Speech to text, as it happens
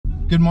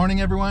Good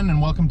morning everyone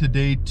and welcome to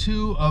day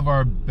 2 of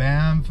our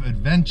Banff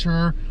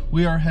adventure.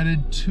 We are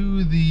headed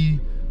to the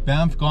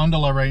Banff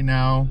Gondola right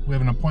now. We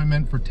have an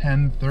appointment for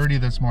 10:30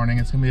 this morning.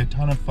 It's gonna be a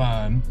ton of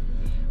fun.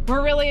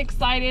 We're really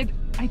excited.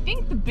 I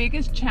think the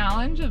biggest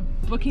challenge of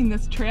booking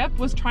this trip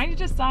was trying to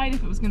decide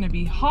if it was going to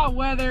be hot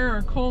weather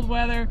or cold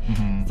weather.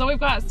 So we've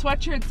got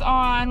sweatshirts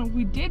on.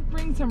 We did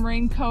bring some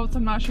raincoats.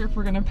 I'm not sure if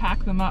we're going to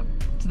pack them up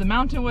to the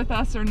mountain with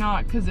us or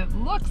not because it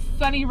looks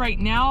sunny right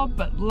now,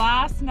 but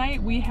last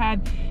night we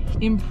had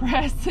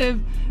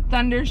impressive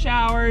thunder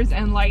showers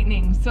and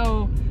lightning.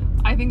 So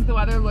I think the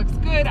weather looks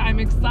good. I'm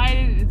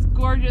excited. It's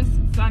gorgeous.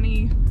 It's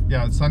sunny.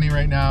 Yeah, it's sunny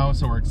right now,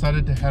 so we're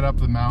excited to head up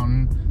the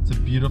mountain. It's a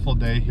beautiful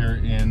day here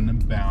in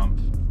Banff,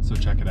 so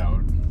check it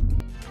out.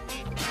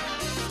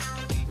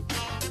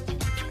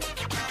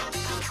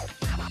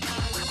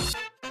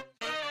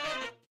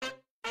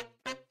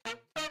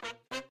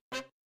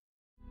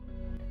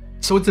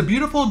 So it's a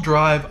beautiful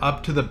drive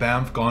up to the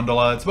Banff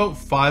Gondola. It's about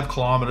 5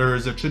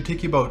 kilometers. It should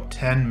take you about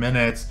 10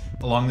 minutes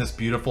along this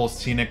beautiful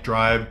scenic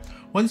drive.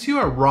 Once you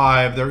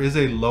arrive, there is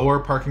a lower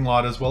parking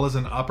lot as well as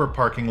an upper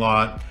parking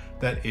lot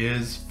that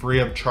is free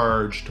of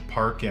charge to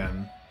park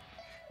in.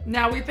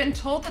 Now we've been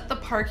told that the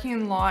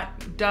parking lot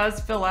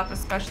does fill up,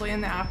 especially in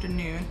the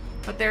afternoon,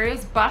 but there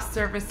is bus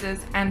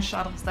services and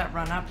shuttles that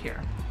run up here.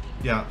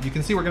 Yeah, you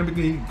can see we're going to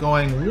be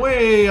going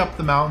way up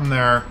the mountain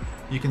there.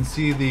 You can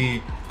see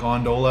the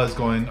gondolas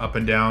going up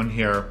and down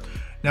here.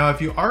 Now, if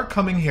you are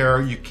coming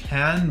here, you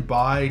can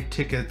buy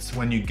tickets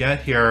when you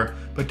get here,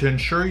 but to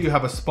ensure you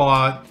have a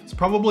spot, it's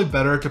probably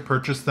better to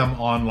purchase them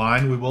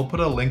online. We will put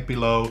a link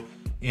below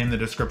in the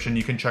description.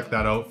 You can check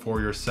that out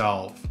for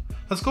yourself.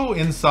 Let's go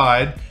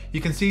inside.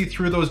 You can see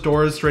through those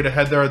doors straight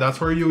ahead there, that's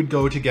where you would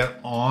go to get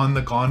on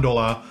the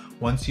gondola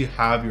once you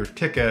have your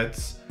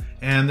tickets.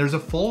 And there's a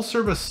full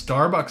service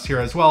Starbucks here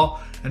as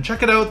well. And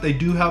check it out, they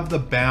do have the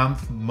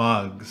Banff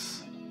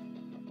mugs.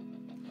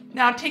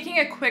 Now taking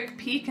a quick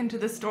peek into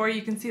the store,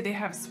 you can see they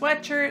have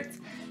sweatshirts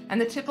and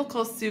the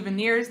typical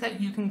souvenirs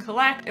that you can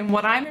collect. And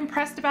what I'm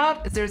impressed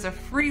about is there's a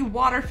free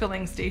water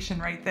filling station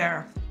right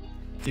there.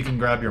 You can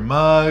grab your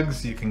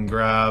mugs, you can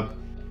grab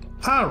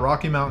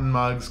Rocky Mountain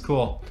mugs,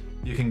 cool.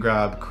 You can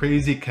grab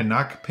crazy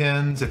Canuck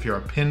pins if you're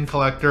a pin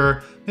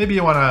collector. Maybe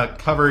you want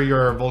to cover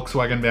your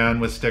Volkswagen van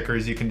with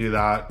stickers, you can do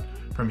that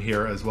from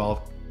here as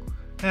well.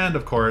 And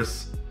of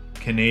course,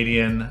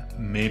 Canadian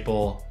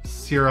maple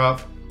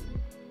syrup.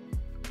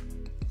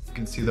 You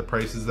can see the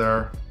prices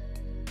there.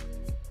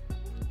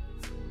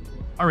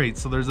 Alright,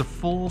 so there's a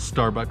full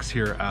Starbucks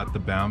here at the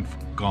Banff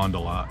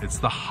Gondola. It's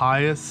the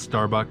highest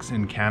Starbucks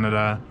in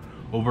Canada,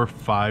 over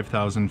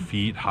 5,000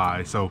 feet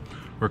high. So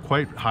we're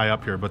quite high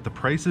up here, but the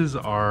prices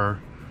are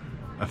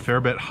a fair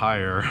bit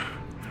higher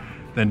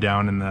than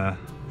down in the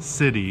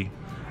city.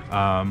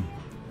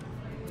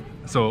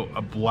 So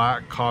a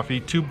black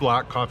coffee, 2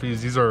 black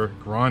coffees, these are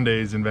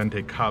Grandes in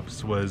Venti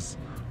cups, was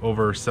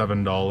over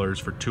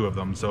 $7 for 2 of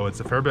them. So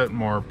it's a fair bit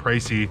more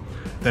pricey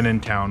than in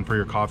town for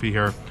your coffee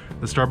here.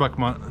 The Starbucks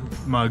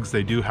mugs,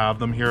 they do have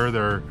them here.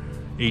 They're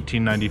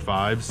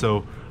 $18.95.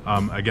 So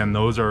again,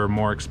 those are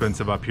more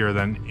expensive up here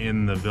than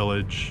in the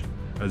village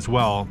as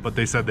well, but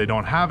they said they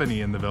don't have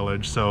any in the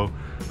village, so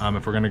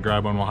if we're gonna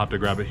grab one, we'll have to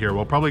grab it here.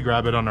 We'll probably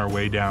grab it on our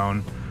way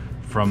down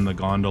from the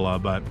gondola,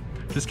 but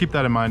just keep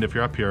that in mind if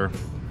you're up here.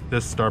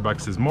 This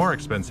Starbucks is more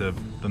expensive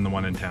than the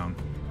one in town.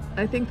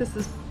 I think this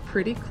is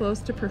pretty close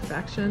to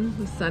perfection.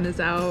 The sun is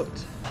out.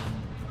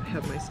 I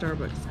have my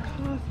Starbucks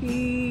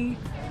coffee.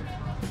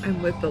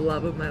 I'm with the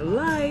love of my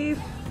life,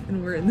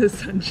 and we're in the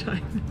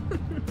sunshine.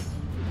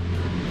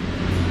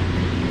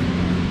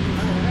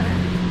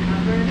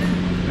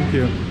 Thank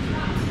you.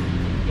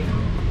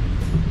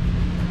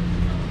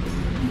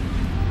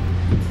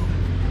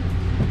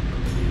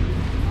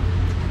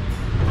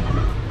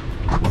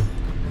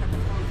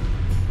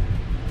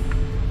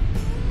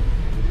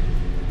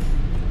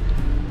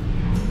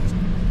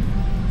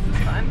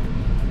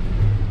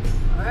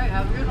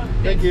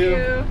 Thank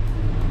you.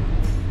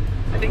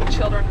 I think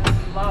children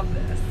would love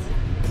this.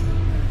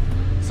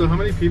 So how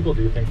many people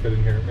do you think fit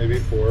in here? Maybe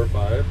 4 or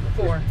 5?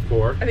 4.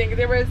 4? I think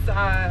there was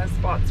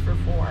spots for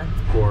 4.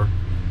 4.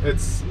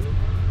 It's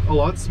a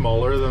lot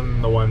smaller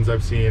than the ones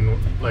I've seen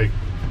like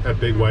at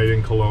Big White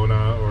in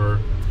Kelowna, or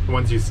the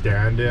ones you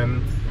stand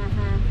in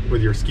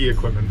with your ski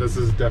equipment. This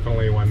is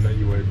definitely one that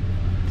you would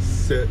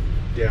sit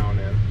down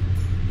in.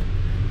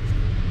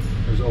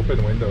 There's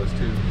open windows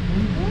too.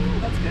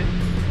 That's good.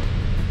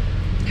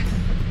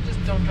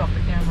 Just don't drop the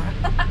camera.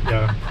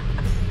 Yeah.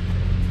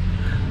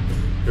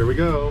 Here we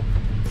go.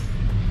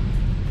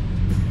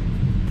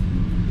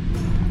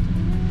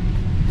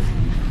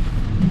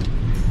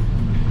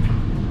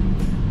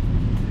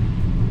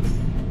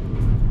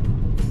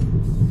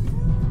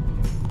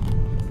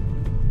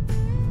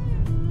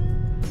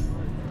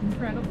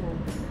 Incredible.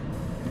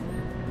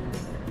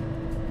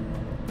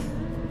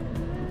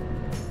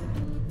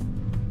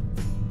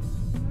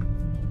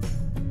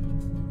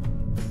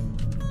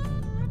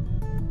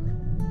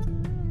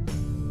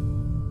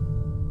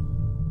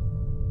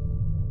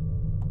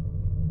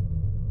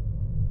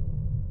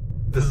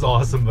 is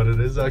awesome, but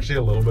it is actually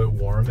a little bit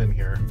warm in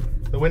here.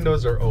 The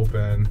windows are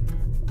open.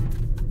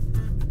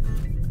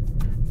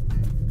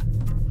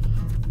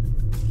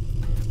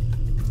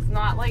 It's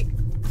not like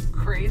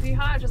crazy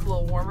hot, just a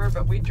little warmer,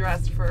 but we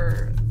dressed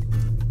for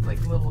like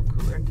little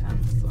cooler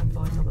temps, so I'm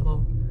feeling a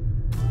little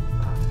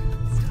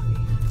stuffy.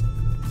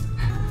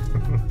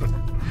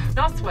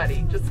 Not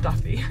sweaty, just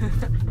stuffy.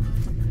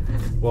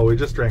 Well, we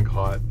just drank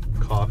hot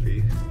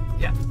coffee.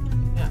 Yeah,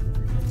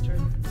 that's true.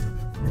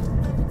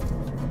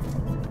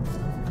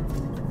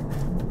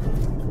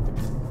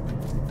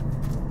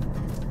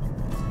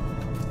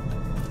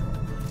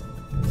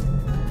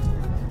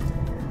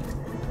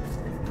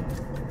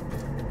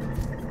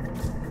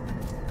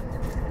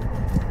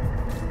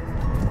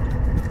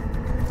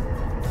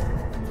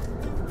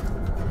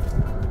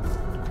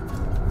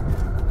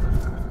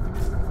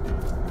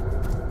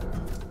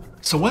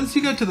 So once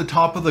you get to the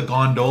top of the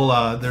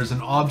gondola, there's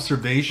an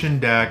observation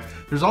deck.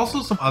 There's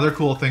also some other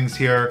cool things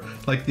here,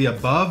 like the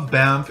Above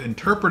Banff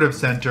Interpretive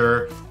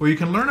Center, where you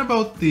can learn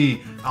about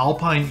the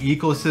alpine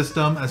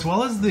ecosystem as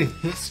well as the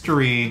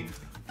history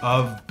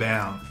of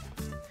Banff.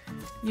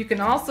 You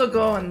can also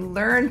go and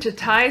learn to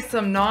tie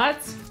some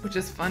knots, which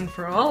is fun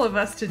for all of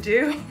us to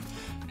do,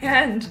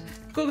 and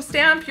go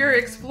stamp your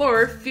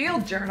Explorer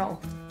field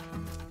journal.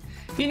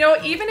 You know,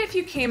 even if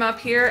you came up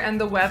here and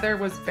the weather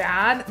was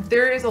bad,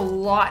 there is a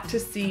lot to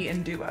see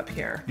and do up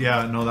here.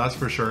 Yeah, no, that's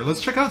for sure.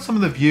 Let's check out some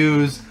of the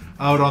views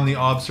out on the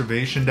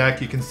observation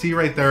deck. You can see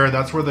right there,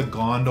 that's where the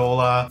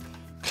gondola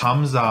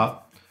comes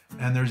up.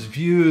 And there's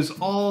views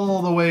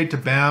all the way to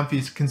Banff.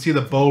 You can see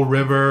the Bow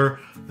River,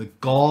 the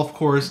golf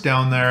course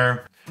down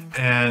there,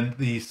 and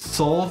the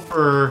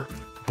Sulphur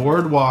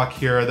Boardwalk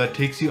here that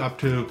takes you up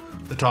to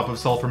the top of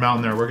Sulphur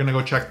Mountain there. We're gonna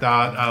go check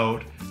that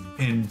out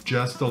in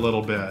just a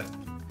little bit.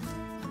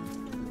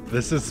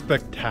 This is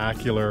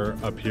spectacular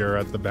up here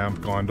at the Banff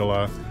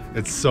Gondola.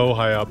 It's so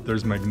high up.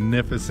 There's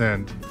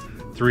magnificent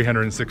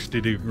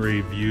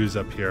 360-degree views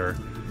up here.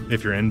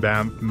 If you're in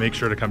Banff, make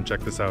sure to come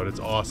check this out.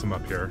 It's awesome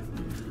up here.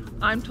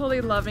 I'm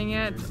totally loving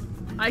it.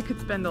 I could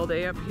spend all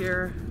day up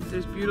here.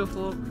 There's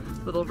beautiful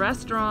little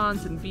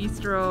restaurants and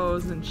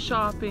bistros and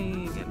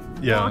shopping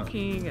and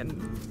walking, and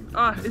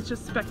it's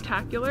just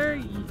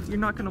spectacular. You're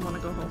not gonna wanna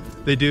go home.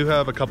 They do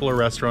have a couple of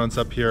restaurants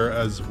up here,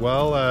 as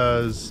well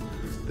as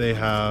they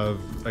have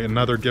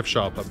another gift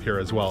shop up here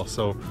as well.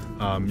 So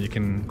you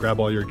can grab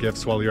all your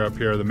gifts while you're up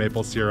here, the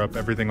maple syrup,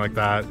 everything like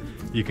that.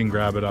 You can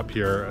grab it up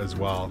here as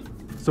well.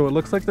 So it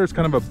looks like there's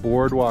kind of a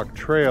boardwalk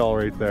trail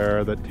right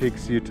there that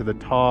takes you to the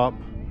top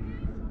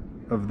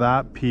of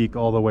that peak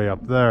all the way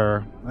up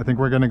there. I think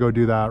we're gonna go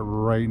do that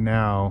right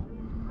now.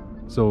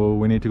 So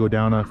we need to go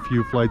down a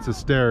few flights of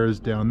stairs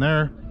down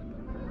there,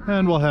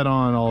 and we'll head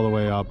on all the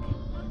way up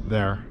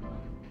there.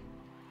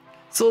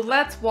 So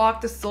let's walk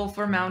the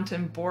Sulphur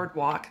Mountain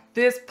Boardwalk.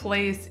 This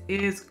place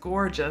is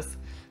gorgeous.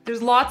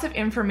 There's lots of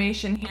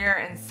information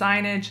here and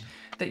signage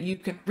that you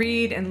can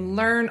read and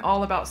learn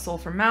all about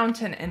Sulphur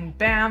Mountain and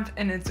Banff,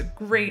 and it's a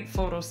great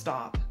photo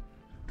stop.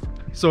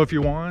 So if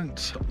you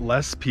want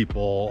less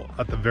people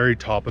at the very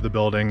top of the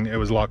building, it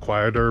was a lot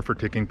quieter for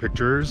taking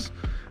pictures.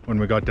 When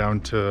we got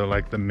down to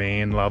like the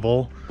main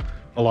level,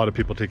 a lot of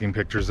people taking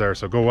pictures there.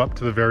 So go up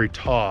to the very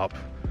top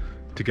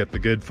to get the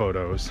good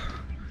photos,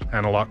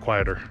 and a lot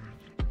quieter.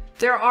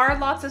 There are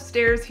lots of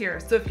stairs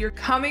here, so if you're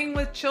coming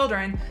with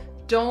children,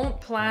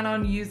 don't plan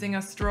on using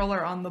a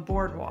stroller on the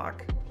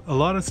boardwalk. A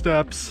lot of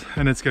steps,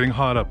 and it's getting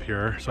hot up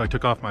here, so I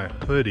took off my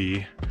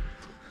hoodie.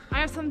 I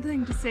have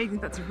something to say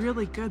that's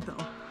really good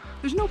though.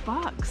 There's no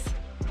bugs.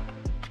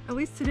 At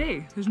least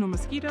today. There's no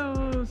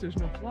mosquitoes, there's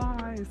no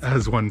flies.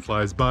 As one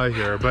flies by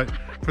here, but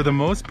for the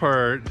most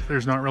part,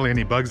 there's not really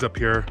any bugs up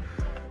here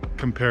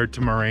compared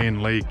to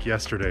Moraine Lake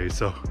yesterday,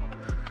 so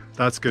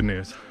that's good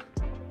news.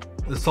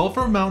 The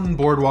Sulphur Mountain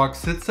Boardwalk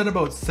sits at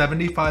about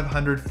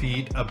 7,500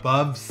 feet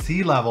above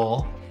sea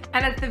level.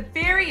 And at the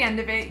very end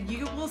of it,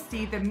 you will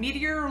see the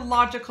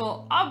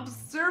Meteorological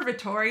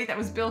Observatory that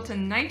was built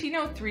in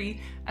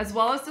 1903, as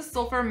well as the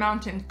Sulphur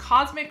Mountain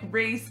Cosmic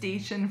Ray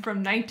Station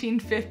from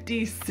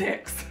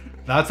 1956.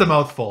 That's a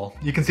mouthful.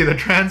 You can see the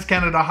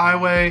Trans-Canada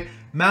Highway,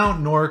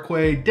 Mount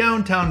Norquay,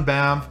 downtown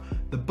Banff,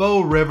 the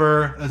Bow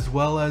River, as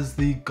well as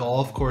the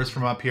golf course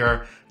from up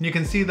here. And you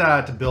can see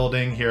that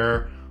building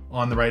here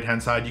on the right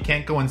hand side. You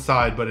can't go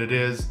inside, but it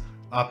is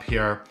up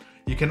here.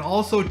 You can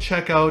also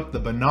check out the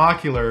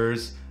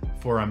binoculars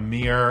for a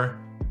mere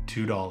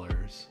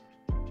 $2.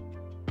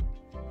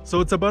 So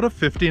it's about a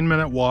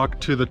 15-minute walk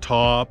to the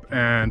top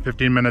and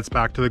 15 minutes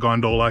back to the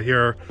gondola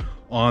here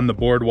on the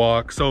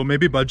boardwalk. So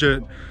maybe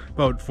budget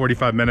about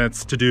 45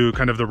 minutes to do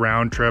kind of the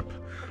round trip.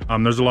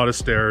 There's a lot of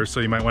stairs, so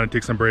you might want to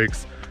take some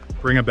breaks.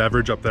 Bring a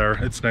beverage up there.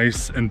 It's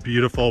nice and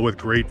beautiful with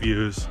great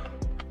views.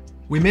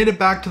 We made it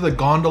back to the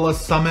gondola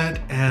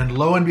summit, and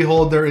lo and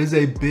behold, there is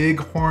a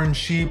big horned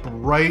sheep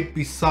right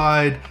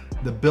beside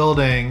the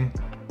building.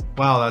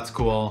 Wow, that's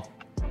cool.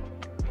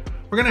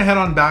 We're gonna head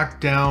on back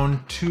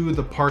down to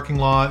the parking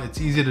lot. It's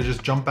easy to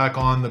just jump back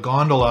on the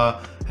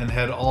gondola and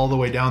head all the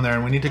way down there,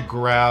 and we need to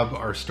grab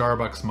our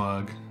Starbucks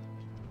mug.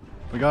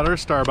 We got our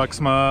Starbucks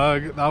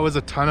mug. That was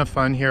a ton of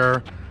fun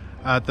here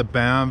at the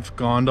Banff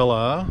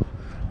Gondola.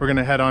 We're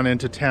gonna head on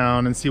into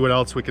town and see what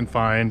else we can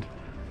find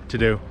to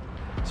do.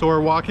 So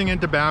we're walking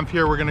into Banff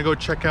here. We're gonna go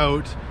check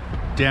out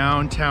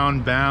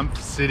downtown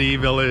Banff City,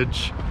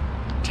 Village,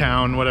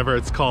 Town, whatever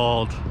it's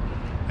called.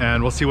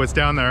 And we'll see what's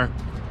down there.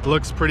 It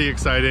looks pretty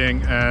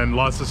exciting and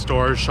lots of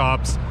stores,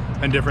 shops,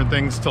 and different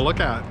things to look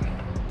at.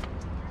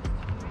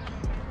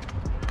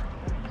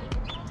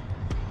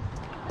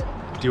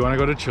 Do you want to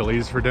go to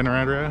Chili's for dinner,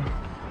 Andrea?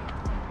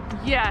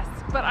 Yes,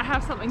 but I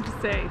have something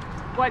to say.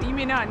 What you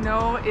may not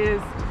know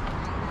is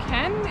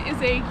Ken is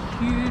a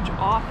huge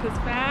Office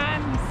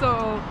fan,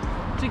 so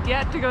to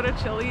get to go to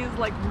Chili's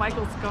like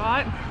Michael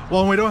Scott.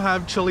 Well, we don't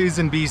have Chili's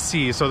in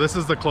BC, so this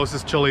is the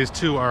closest Chili's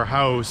to our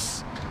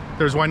house.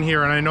 There's one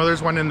here, and I know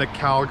there's one in the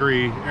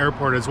Calgary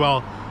airport as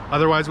well.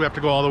 Otherwise, we have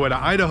to go all the way to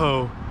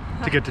Idaho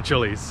to get to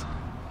Chili's.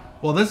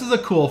 Well, this is a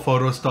cool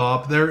photo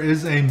stop. There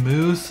is a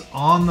moose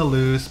on the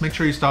loose. Make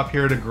sure you stop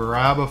here to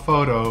grab a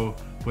photo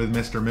with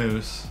Mr.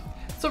 Moose.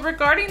 So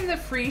regarding the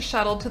free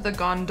shuttle to the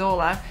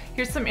gondola,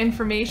 here's some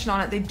information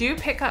on it. They do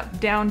pick up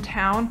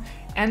downtown,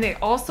 and they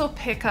also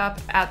pick up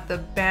at the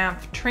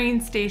Banff train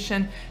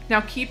station.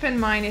 Now keep in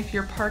mind, if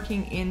you're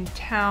parking in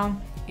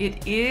town,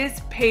 it is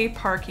pay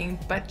parking,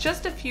 but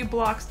just a few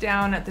blocks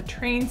down at the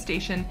train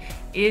station,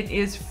 it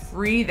is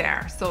free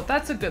there. So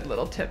that's a good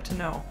little tip to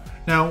know.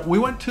 Now, we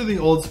went to the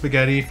old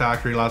spaghetti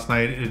factory last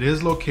night. It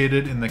is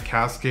located in the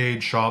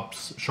Cascade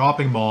Shops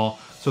shopping mall,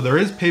 so there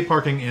is pay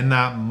parking in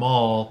that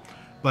mall.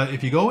 But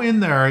if you go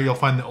in there, you'll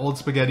find the old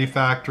spaghetti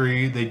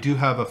factory. They do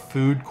have a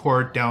food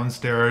court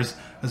downstairs,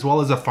 as well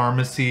as a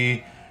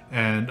pharmacy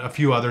and a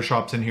few other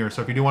shops in here.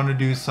 So if you do want to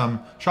do some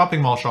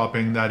shopping mall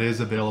shopping, that is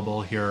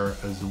available here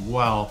as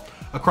well.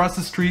 Across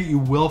the street, you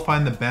will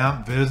find the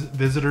Banff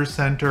Visitor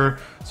Center.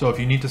 So if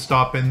you need to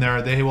stop in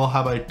there, they will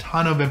have a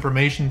ton of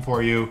information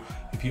for you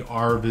if you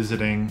are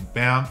visiting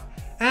Banff.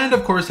 And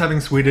of course,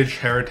 having Swedish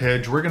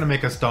heritage, we're gonna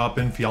make a stop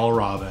in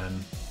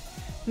Fjällräven.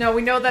 Now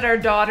we know that our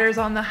daughter's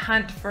on the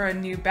hunt for a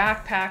new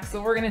backpack,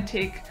 so we're gonna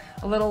take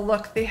a little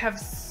look. They have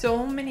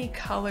so many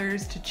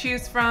colors to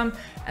choose from,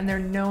 and they're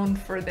known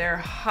for their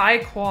high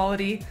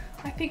quality.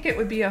 I think it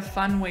would be a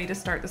fun way to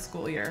start the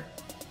school year.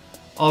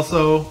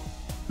 Also,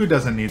 who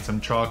doesn't need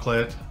some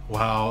chocolate?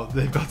 Wow,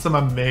 they've got some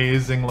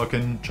amazing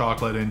looking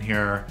chocolate in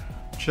here.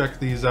 Check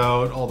these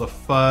out, all the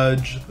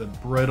fudge, the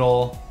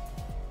brittle.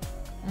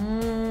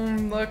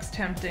 Looks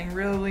tempting,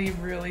 really,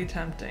 really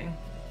tempting.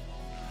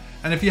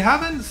 And if you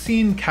haven't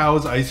seen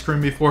Cow's ice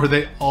cream before,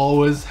 they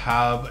always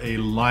have a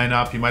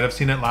lineup. You might have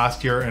seen it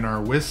last year in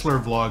our Whistler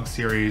vlog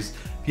series.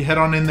 If you head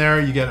on in there,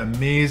 you get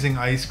amazing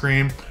ice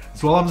cream.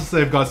 As well as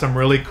they've got some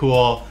really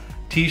cool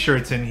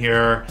t-shirts in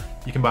here.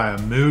 You can buy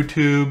a Moo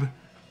Tube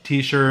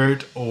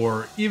t-shirt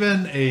or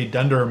even a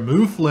Dunder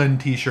Mifflin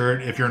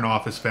t-shirt if you're an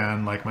Office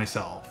fan like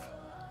myself.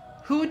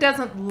 Who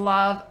doesn't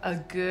love a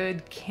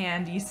good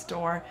candy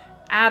store?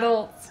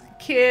 Adults,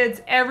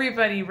 kids,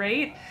 everybody,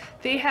 right?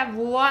 They have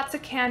lots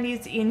of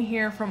candies in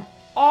here from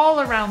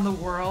all around the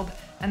world,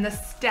 and the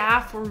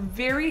staff were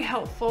very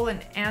helpful in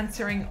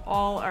answering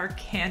all our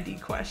candy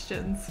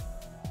questions.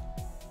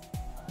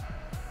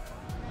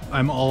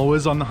 I'm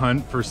always on the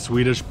hunt for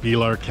Swedish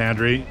Bilar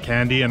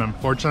candy, and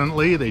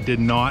unfortunately they did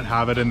not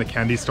have it in the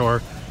candy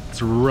store.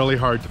 It's really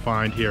hard to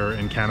find here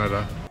in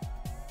Canada.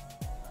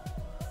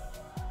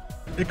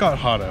 It got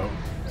hot out.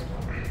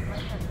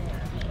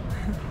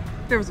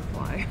 There was a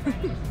fly.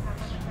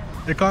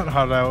 It got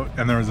hot out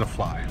and there was a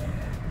fly.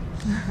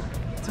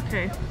 It's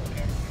okay.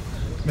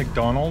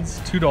 McDonald's,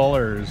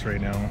 $2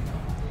 right now.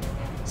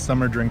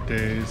 Summer drink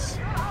days.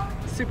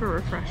 Super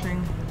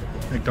refreshing.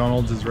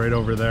 McDonald's is right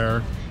over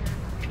there.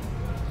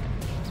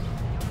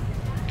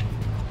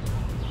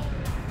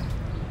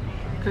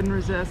 Couldn't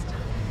resist.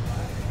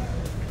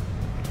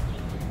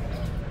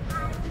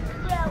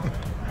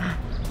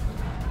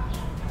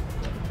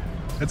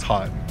 It's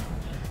hot.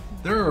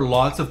 There are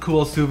lots of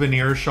cool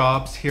souvenir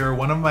shops here.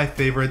 One of my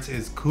favorites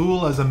is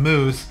Cool as a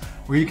Moose,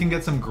 where you can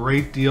get some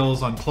great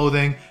deals on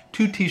clothing.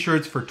 2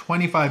 t-shirts for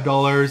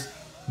 $25.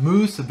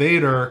 Moose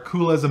Vader,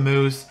 Cool as a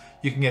Moose.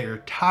 You can get your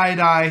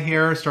tie-dye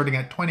here starting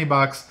at 20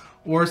 bucks,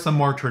 or some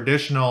more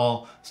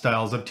traditional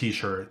styles of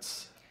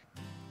t-shirts.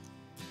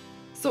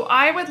 So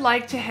I would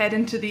like to head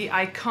into the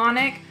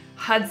iconic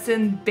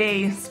Hudson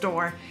Bay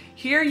store.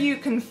 Here you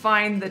can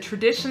find the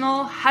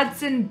traditional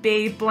Hudson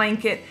Bay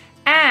blanket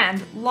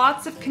and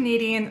lots of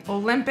Canadian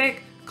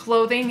Olympic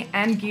clothing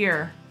and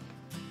gear.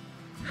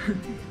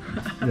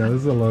 Yeah, this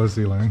is a low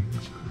ceiling.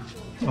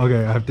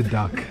 Okay, I have to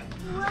duck.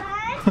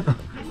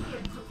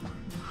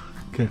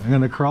 Okay, I'm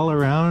gonna crawl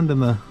around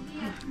in the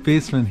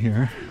basement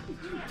here.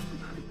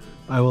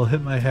 I will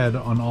hit my head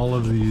on all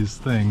of these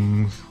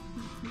things.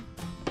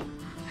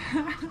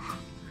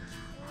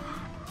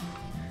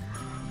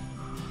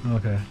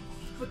 Okay.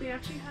 But they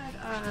actually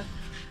had,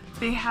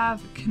 they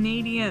have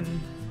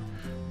Canadian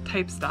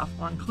type stuff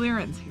on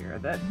clearance here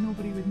that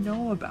nobody would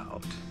know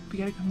about. We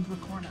gotta come to the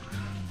corner.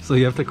 So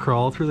you have to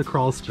crawl through the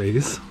crawl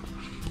space.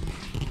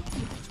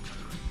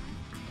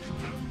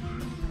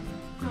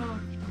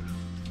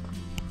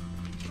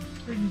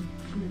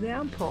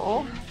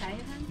 example,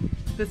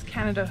 this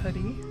Canada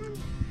hoodie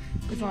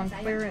is on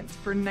clearance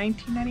for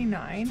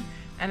 $19.99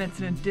 and it's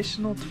an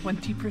additional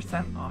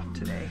 20% off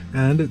today.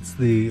 And it's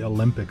the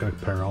Olympic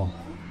apparel.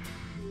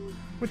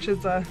 Which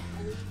is a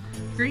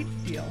great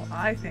deal,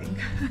 I think.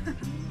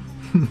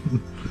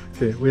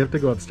 Okay, we have to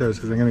go upstairs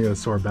because I'm gonna get a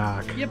sore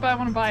back. Yep, I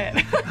want to buy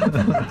it.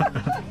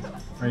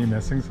 Are you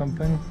missing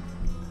something?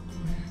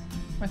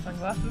 My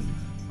sunglasses.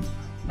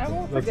 I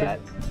won't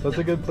forget. That's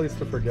a good place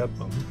to forget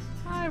them.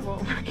 I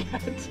won't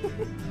forget.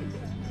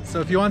 So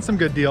if you want some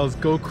good deals,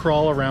 go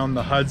crawl around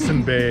the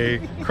Hudson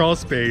Bay crawl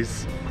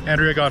space.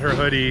 Andrea got her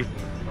hoodie,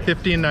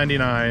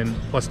 $15.99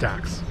 plus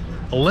tax.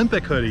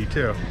 Olympic hoodie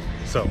too.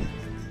 So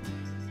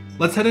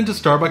let's head into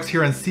Starbucks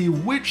here and see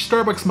which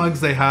Starbucks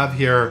mugs they have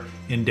here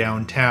in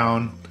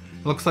downtown.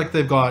 It looks like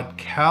they've got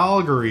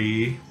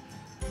Calgary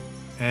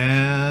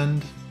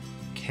and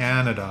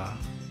Canada.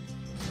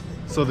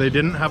 So they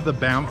didn't have the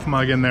Banff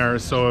mug in there,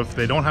 so if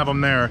they don't have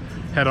them there,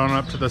 head on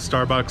up to the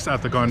Starbucks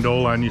at the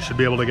Gondola and you should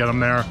be able to get them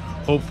there,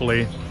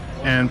 hopefully.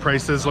 And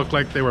prices look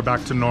like they were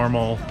back to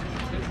normal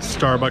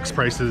Starbucks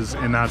prices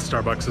in that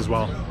Starbucks as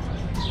well.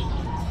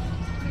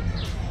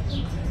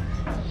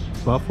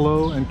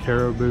 Buffalo and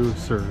caribou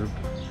served.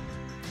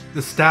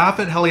 The staff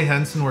at Helly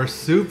Hansen were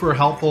super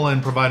helpful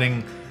in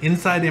providing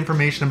inside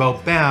information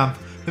about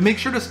Banff, but make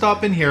sure to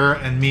stop in here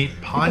and meet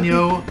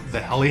Ponyo, the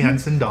Helly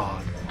Hansen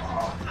dog.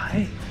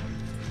 Hi.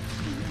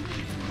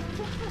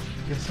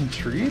 You have some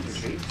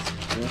treats? You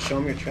want to show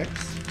them your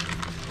tricks?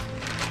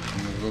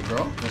 Little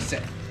girl, now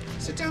sit.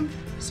 Sit down.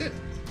 Sit.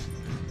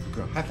 Good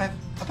girl. High five.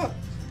 Up, up.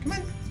 Come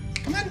on.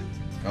 Come on.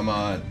 Come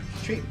on.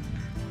 Treat.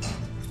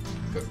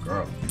 Good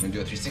girl. You want to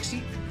do a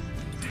 360?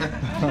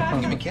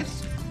 Give me a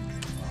kiss.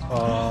 Good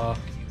girl.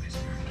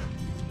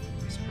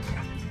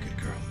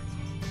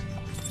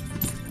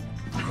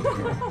 Good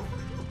girl.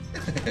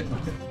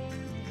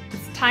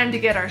 It's time to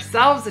get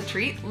ourselves a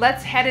treat.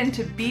 Let's head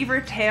into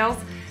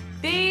Beavertails.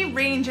 They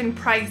range in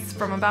price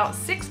from about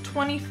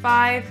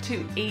 $6.25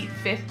 to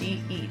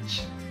 $8.50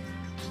 each.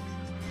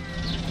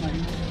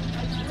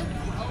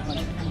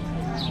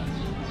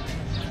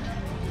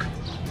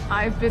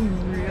 I've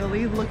been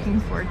really looking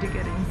forward to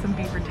getting some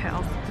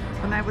Beavertails.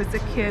 When I was a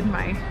kid,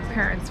 my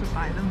parents would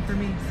buy them for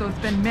me. So it's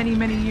been many,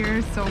 many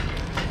years. So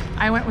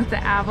I went with the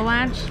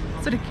Avalanche.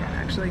 So did Ken,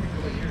 actually.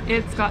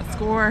 It's got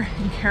score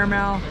and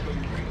caramel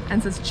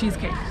and says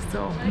cheesecake.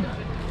 So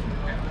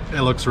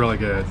it looks really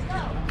good.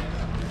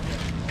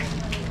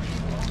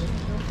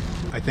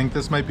 I think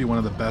this might be one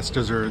of the best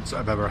desserts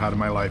I've ever had in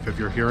my life. If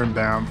you're here in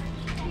Banff,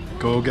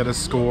 go get a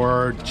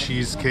score,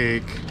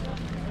 cheesecake,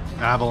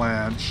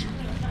 Avalanche,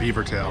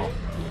 Beavertail.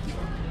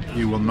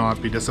 You will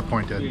not be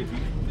disappointed.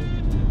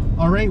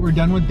 All right, we're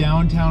done with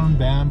downtown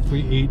Banff.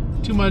 We ate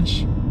too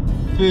much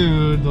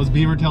food. Those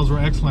Beavertails were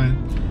excellent.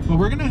 But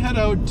we're gonna head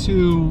out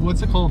to,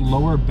 what's it called,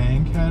 Lower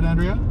Bankhead,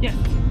 Andrea? yes.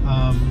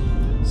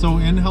 So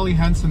in Helly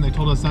Hansen, they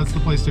told us that's the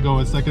place to go.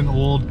 It's like an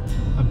old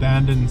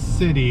abandoned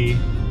city.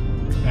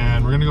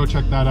 And we're gonna go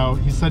check that out.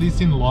 He said he's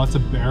seen lots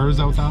of bears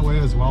out that way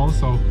as well,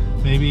 so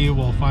maybe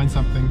we'll find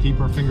something, keep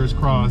our fingers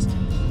crossed,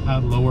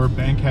 at Lower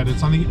Bankhead.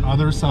 It's on the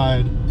other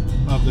side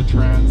of the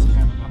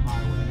Trans-Canada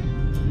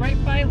Highway.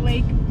 Right by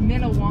Lake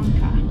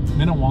Minnewanka.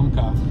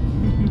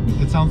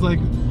 Minnewanka. It sounds like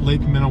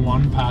Lake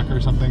Minnewanka or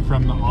something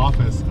from The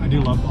Office. I do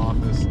love The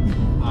Office.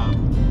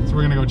 So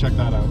we're gonna go check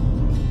that out.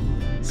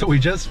 So we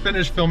just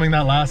finished filming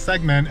that last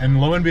segment, and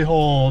lo and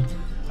behold,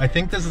 I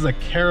think this is a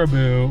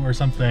caribou or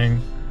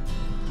something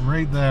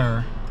right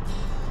there.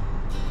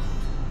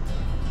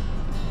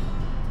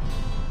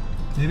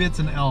 Maybe it's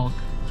an elk.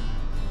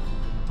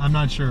 I'm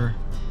not sure.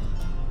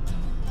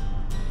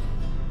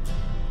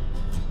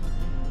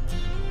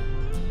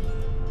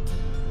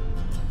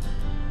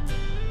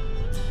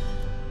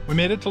 We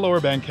made it to Lower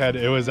Bankhead.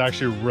 It was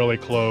actually really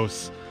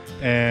close,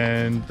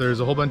 and there's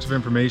a whole bunch of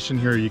information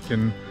here you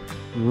can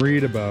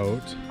read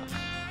about.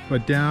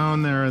 But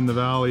down there in the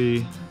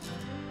valley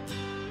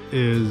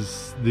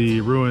is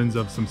the ruins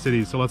of some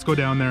cities. So let's go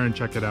down there and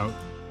check it out.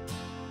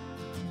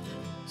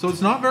 So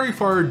it's not very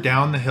far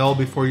down the hill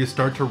before you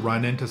start to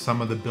run into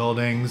some of the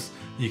buildings.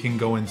 You can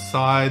go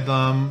inside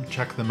them,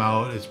 check them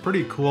out. It's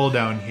pretty cool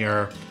down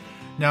here.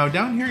 Now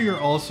down here you're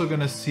also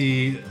gonna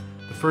see,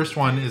 the first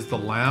one is the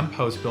lamp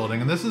house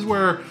building, and this is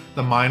where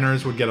the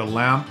miners would get a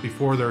lamp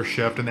before their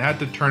shift, and they had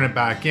to turn it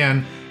back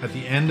in at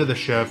the end of the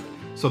shift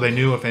so they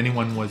knew if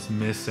anyone was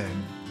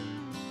missing.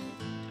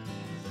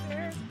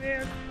 There's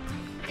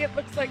it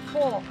looks like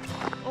coal.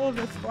 All of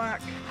this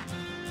black.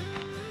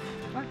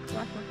 Black.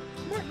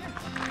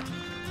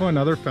 Oh,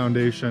 another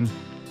foundation.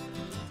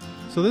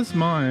 So this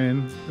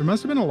mine, there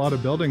must have been a lot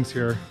of buildings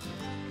here.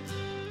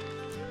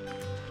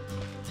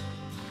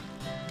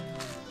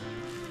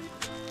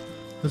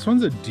 This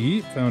one's a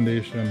deep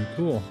foundation,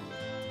 cool.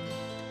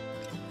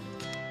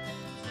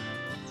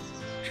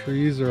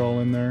 Trees are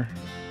all in there.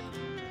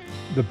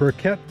 The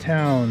Briquette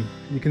Town.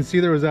 You can see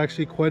there was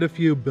actually quite a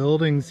few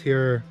buildings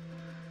here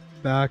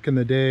back in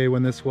the day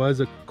when this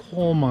was a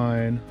coal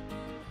mine.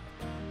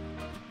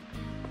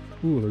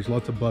 Ooh, there's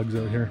lots of bugs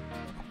out here.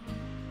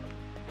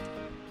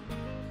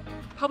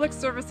 public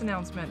service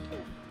announcement.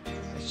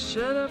 I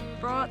should have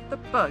brought the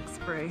bug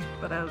spray,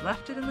 but I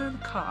left it in the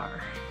car.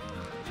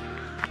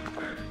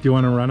 Do you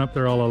want to run up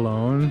there all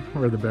alone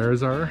where the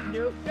bears are?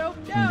 Nope, nope,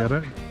 nope. And get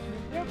it?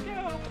 Nope,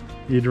 nope.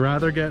 You'd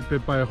rather get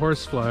bit by a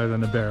horsefly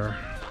than a bear.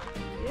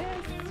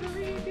 Yes,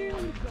 we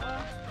do.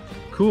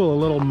 Cool, a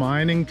little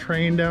mining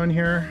train down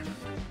here.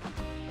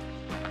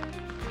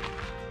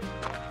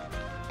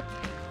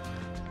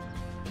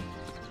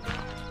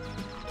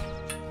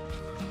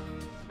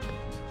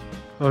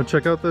 Oh,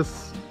 check out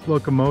this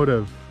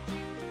locomotive.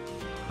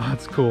 Oh,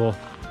 that's cool.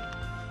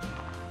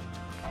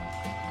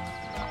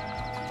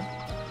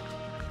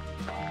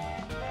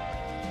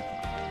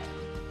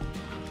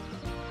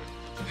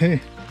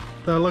 Hey,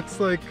 that looks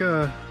like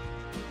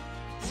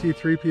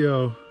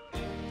C-3PO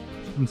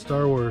from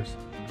Star Wars.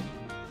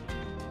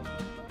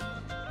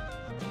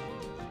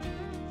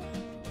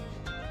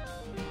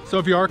 So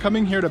if you are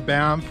coming here to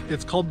Banff,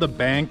 it's called the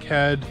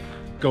Bankhead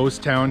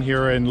Ghost Town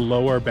here in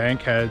Lower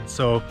Bankhead.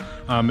 So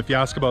if you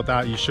ask about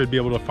that, you should be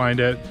able to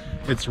find it.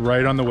 It's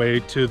right on the way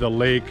to the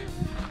lake.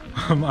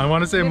 I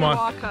want to say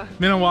Minnewanka.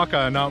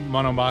 Minnewanka, not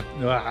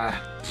Minnewanka.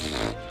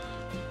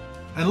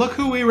 And look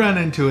who we ran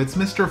into. It's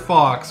Mr.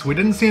 Fox. We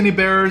didn't see any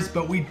bears,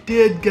 but we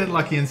did get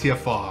lucky and see a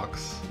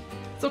fox.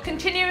 So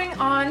continuing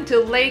on to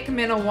Lake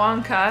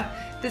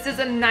Minnewanka, this is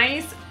a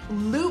nice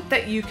loop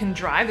that you can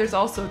drive. There's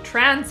also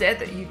transit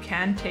that you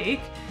can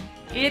take.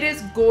 It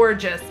is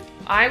gorgeous.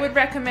 I would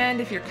recommend,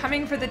 if you're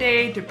coming for the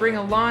day, to bring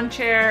a lawn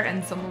chair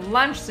and some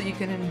lunch so you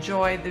can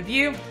enjoy the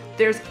view.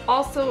 There's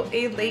also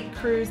a lake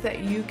cruise that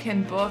you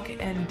can book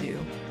and do.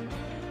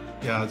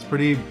 Yeah, it's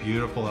pretty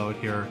beautiful out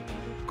here.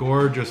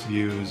 Gorgeous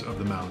views of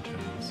the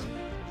mountains.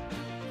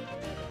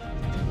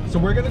 So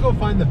we're gonna go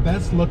find the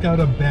best lookout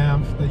of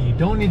Banff that you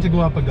don't need to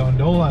go up a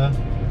gondola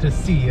to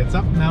see. It's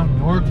up Mount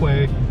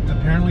Norquay.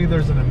 Apparently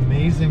there's an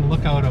amazing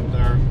lookout up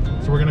there,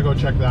 so we're gonna go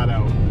check that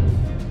out.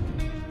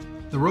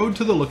 The road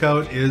to the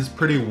lookout is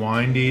pretty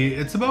windy.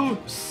 It's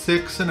about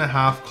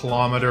 6.5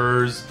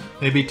 kilometers,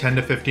 maybe 10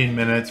 to 15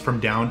 minutes from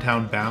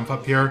downtown Banff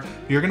up here.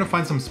 You're gonna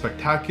find some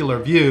spectacular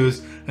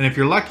views, and if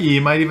you're lucky, you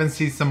might even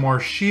see some more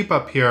sheep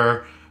up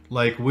here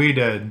like we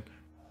did.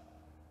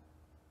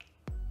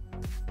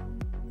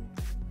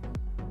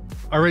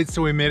 All right,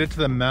 so we made it to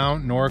the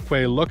Mount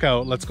Norquay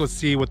Lookout. Let's go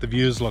see what the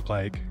views look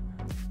like.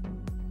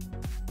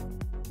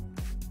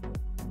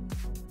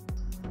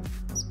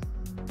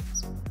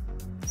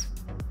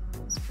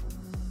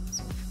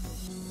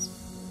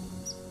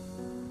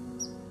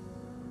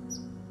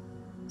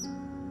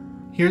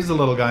 Here's the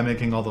little guy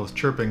making all those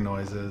chirping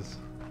noises.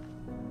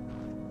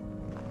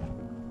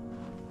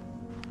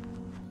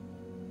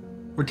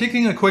 We're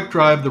taking a quick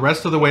drive the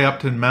rest of the way up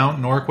to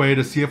Mount Norquay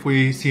to see if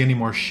we see any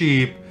more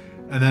sheep,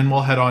 and then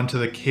we'll head on to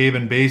the cave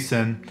and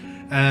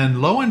basin.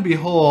 And lo and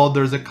behold,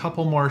 there's a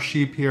couple more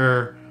sheep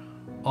here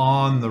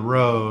on the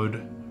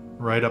road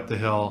right up the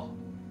hill.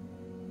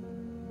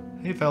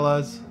 Hey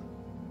fellas.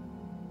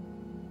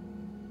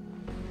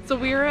 So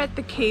we're at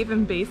the cave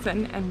and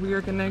basin and we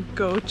are gonna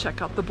go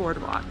check out the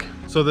boardwalk.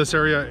 So this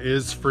area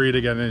is free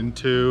to get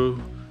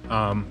into.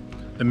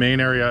 The main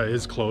area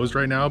is closed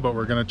right now, but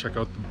we're gonna check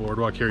out the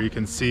boardwalk here. You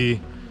can see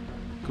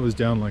it goes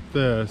down like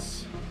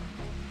this.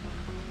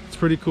 It's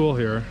pretty cool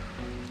here.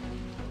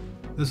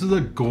 This is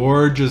a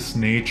gorgeous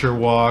nature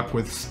walk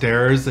with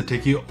stairs that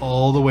take you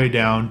all the way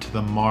down to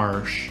the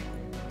marsh.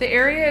 The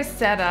area is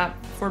set up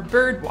for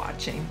bird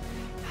watching.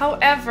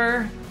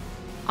 However,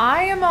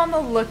 I am on the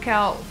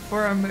lookout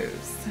for a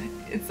moose.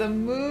 It's a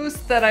moose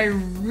that I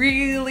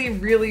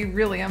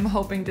really am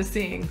hoping to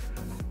see.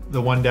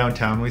 The one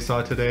downtown we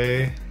saw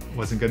today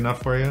wasn't good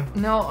enough for you?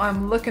 No,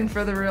 I'm looking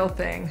for the real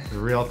thing. The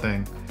real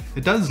thing.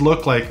 It does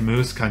look like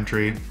moose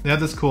country. They have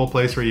this cool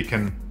place where you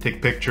can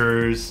take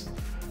pictures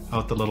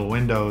out the little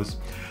windows.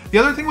 The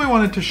other thing we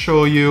wanted to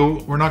show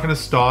you, we're not going to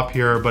stop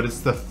here, but it's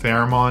the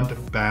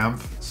Fairmont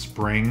Banff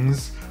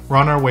Springs. We're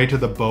on our way to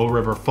the Bow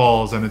River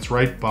Falls and it's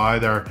right by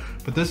there.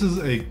 But this is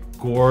a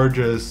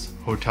gorgeous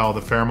hotel,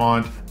 the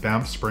Fairmont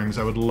Banff Springs.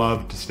 I would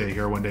love to stay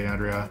here one day,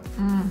 Andrea.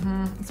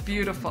 It's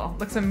beautiful.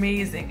 Looks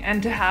amazing.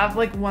 And to have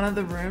like one of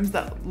the rooms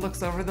that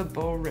looks over the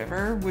Bow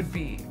River would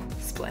be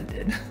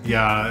splendid.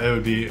 Yeah, it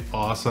would be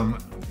awesome.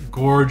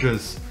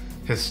 Gorgeous,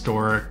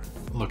 historic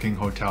looking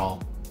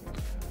hotel.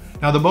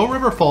 Now the Bow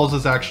River Falls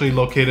is actually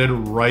located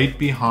right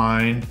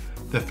behind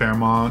the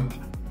Fairmont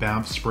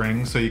Banff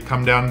Springs. So you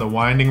come down the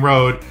winding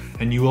road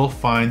and you will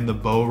find the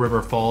Bow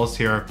River Falls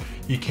here.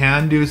 You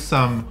can do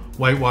some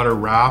whitewater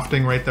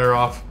rafting right there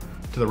off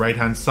to the right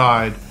hand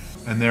side,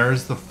 and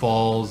there's the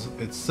falls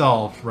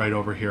itself right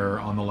over here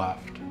on the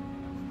left.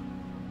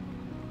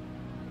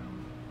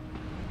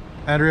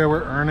 Andrea,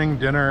 we're earning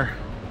dinner.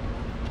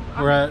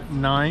 We're at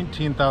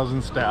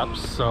 19,000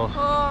 steps, so.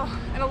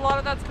 Oh, and a lot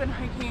of that's been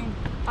hiking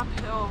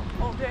uphill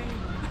all day.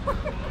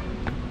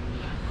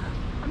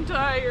 I'm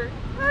tired.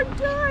 I'm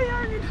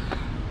tired.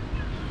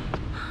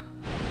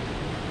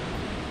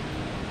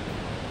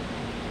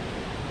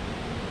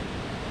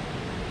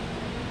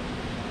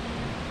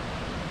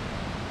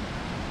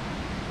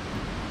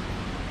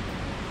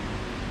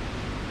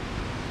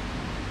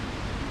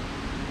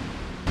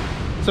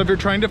 So if you're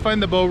trying to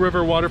find the Bow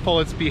River waterfall,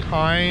 it's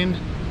behind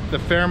the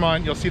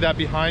Fairmont. You'll see that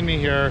behind me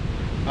here.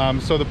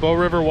 So the Bow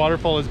River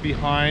waterfall is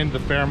behind the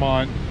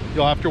Fairmont.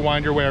 You'll have to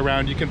wind your way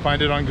around. You can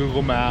find it on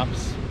Google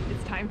Maps.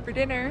 It's time for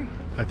dinner.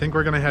 I think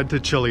we're gonna head to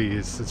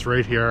Chili's. It's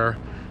right here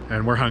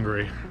and we're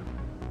hungry.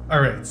 All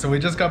right, so we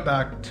just got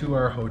back to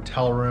our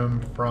hotel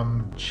room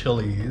from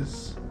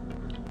Chili's.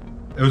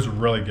 It was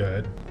really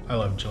good. I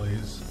love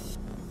Chili's.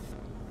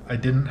 I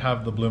didn't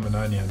have the bloomin'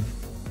 onion,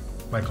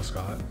 Michael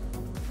Scott,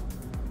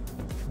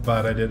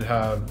 but I did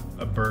have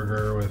a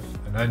burger with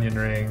an onion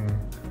ring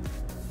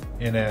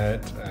in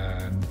it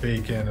and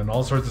bacon and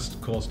all sorts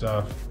of cool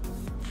stuff.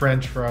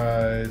 French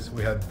fries,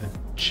 we had the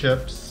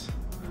chips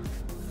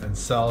and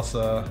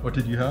salsa. What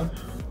did you have?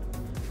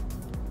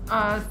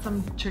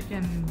 Some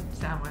chicken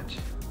sandwich.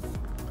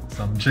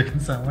 Some chicken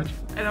sandwich?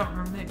 I don't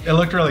remember. It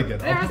looked really good.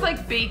 There was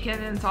like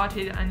bacon and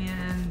sauteed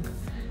onion,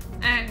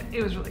 and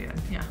it was really good.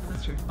 Yeah,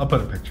 that's true. I'll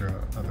put a picture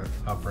of it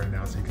up right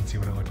now so you can see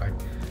what it looked like.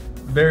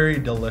 Very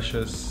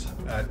delicious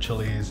at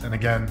Chili's. And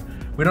again,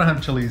 we don't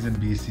have Chili's in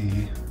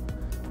BC.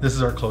 This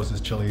is our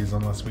closest Chili's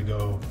unless we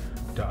go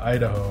to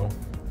Idaho.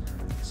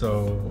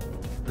 So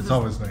it's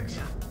always nice.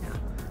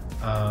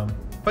 Yeah.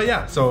 But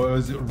yeah, so it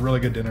was a really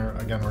good dinner.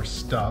 Again, we're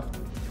stuffed.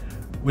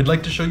 We'd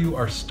like to show you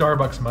our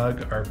Starbucks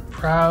mug. We're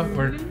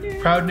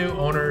proud new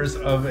owners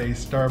of a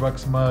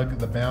Starbucks mug,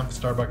 the Banff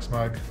Starbucks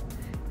mug.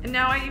 And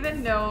now I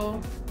even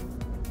know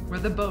where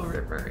the Bow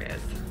River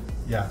is.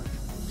 Yeah,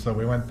 so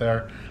we went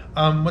there.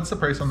 What's the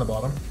price on the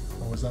bottom?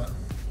 What was that?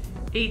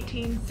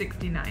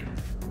 $18.69.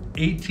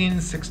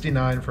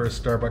 $18.69 for a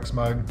Starbucks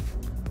mug.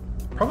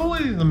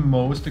 Probably the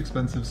most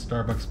expensive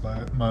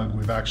Starbucks mug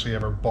we've actually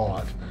ever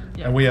bought.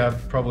 Yep. And we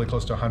have probably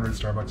close to 100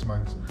 Starbucks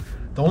mugs.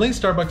 The only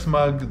Starbucks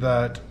mug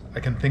that I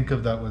can think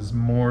of that was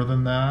more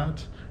than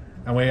that,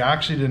 and we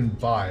actually didn't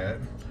buy it,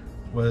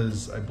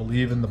 was, I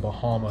believe, in the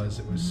Bahamas.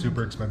 It was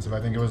super expensive.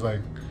 I think it was like,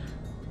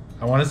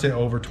 I want to say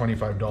over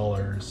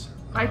 $25.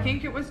 I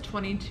think it was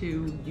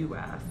 22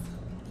 US.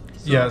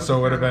 Yeah, so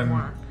it would have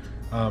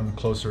been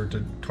closer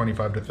to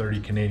 25 to 30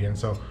 Canadian.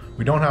 So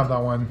we don't have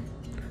that one.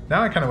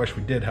 Now I kind of wish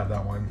we did have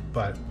that one,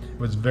 but it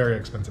was very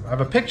expensive. I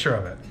have a picture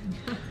of it.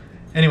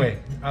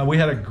 Anyway, we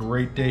had a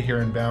great day here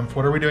in Banff.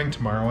 What are we doing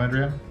tomorrow,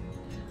 Andrea?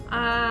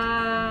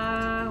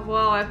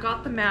 Well, I've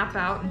got the map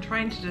out and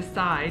trying to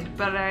decide,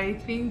 but I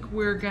think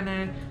we're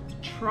gonna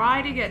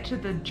try to get to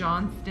the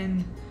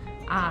Johnston,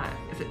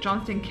 is it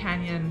Johnston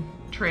Canyon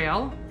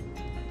Trail?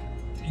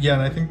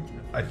 Yeah, and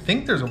I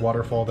think there's a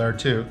waterfall there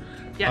too.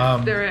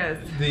 Yes, there is.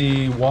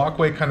 The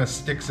walkway kind of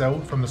sticks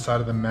out from the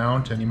side of the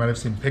mountain. You might have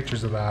seen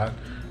pictures of that.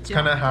 It's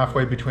kind of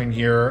halfway between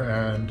here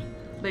and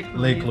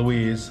Lake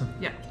Louise.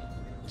 Yeah.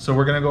 So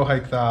we're gonna go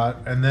hike that,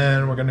 and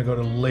then we're gonna go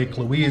to Lake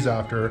Louise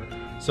after.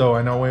 So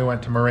I know we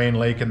went to Moraine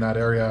Lake in that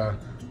area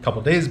a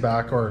couple days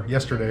back, or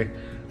yesterday,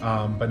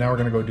 but now we're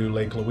gonna go do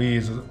Lake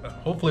Louise.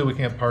 Hopefully we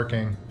can get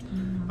parking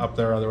up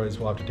there, otherwise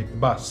we'll have to take the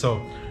bus.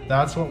 So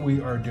that's what we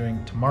are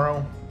doing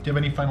tomorrow. Do you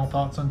have any final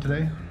thoughts on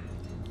today?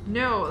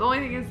 No, the only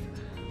thing is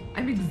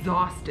I'm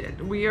exhausted.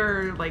 We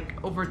are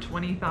like over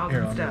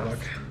 20,000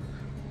 steps.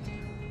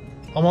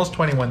 Almost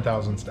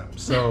 21,000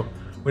 steps. So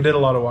we did a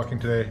lot of walking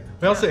today.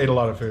 We also ate a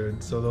lot of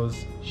food, so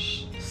those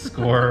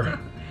score.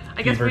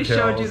 I guess we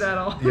showed you that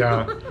all.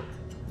 Yeah,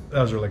 that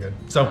was really good.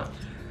 So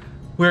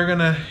we're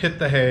gonna hit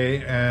the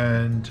hay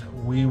and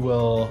we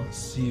will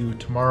see you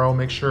tomorrow.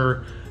 Make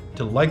sure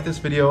to like this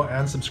video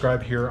and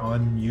subscribe here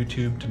on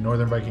YouTube to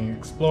Northern Viking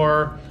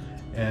Explorer.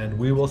 And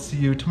we will see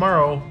you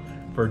tomorrow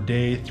for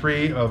day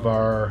 3 of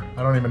our,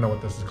 I don't even know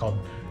what this is called,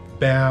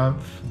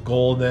 Banff,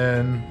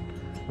 Golden,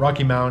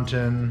 Rocky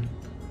Mountain,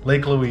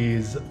 Lake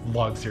Louise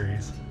vlog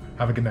series.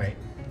 Have a good night.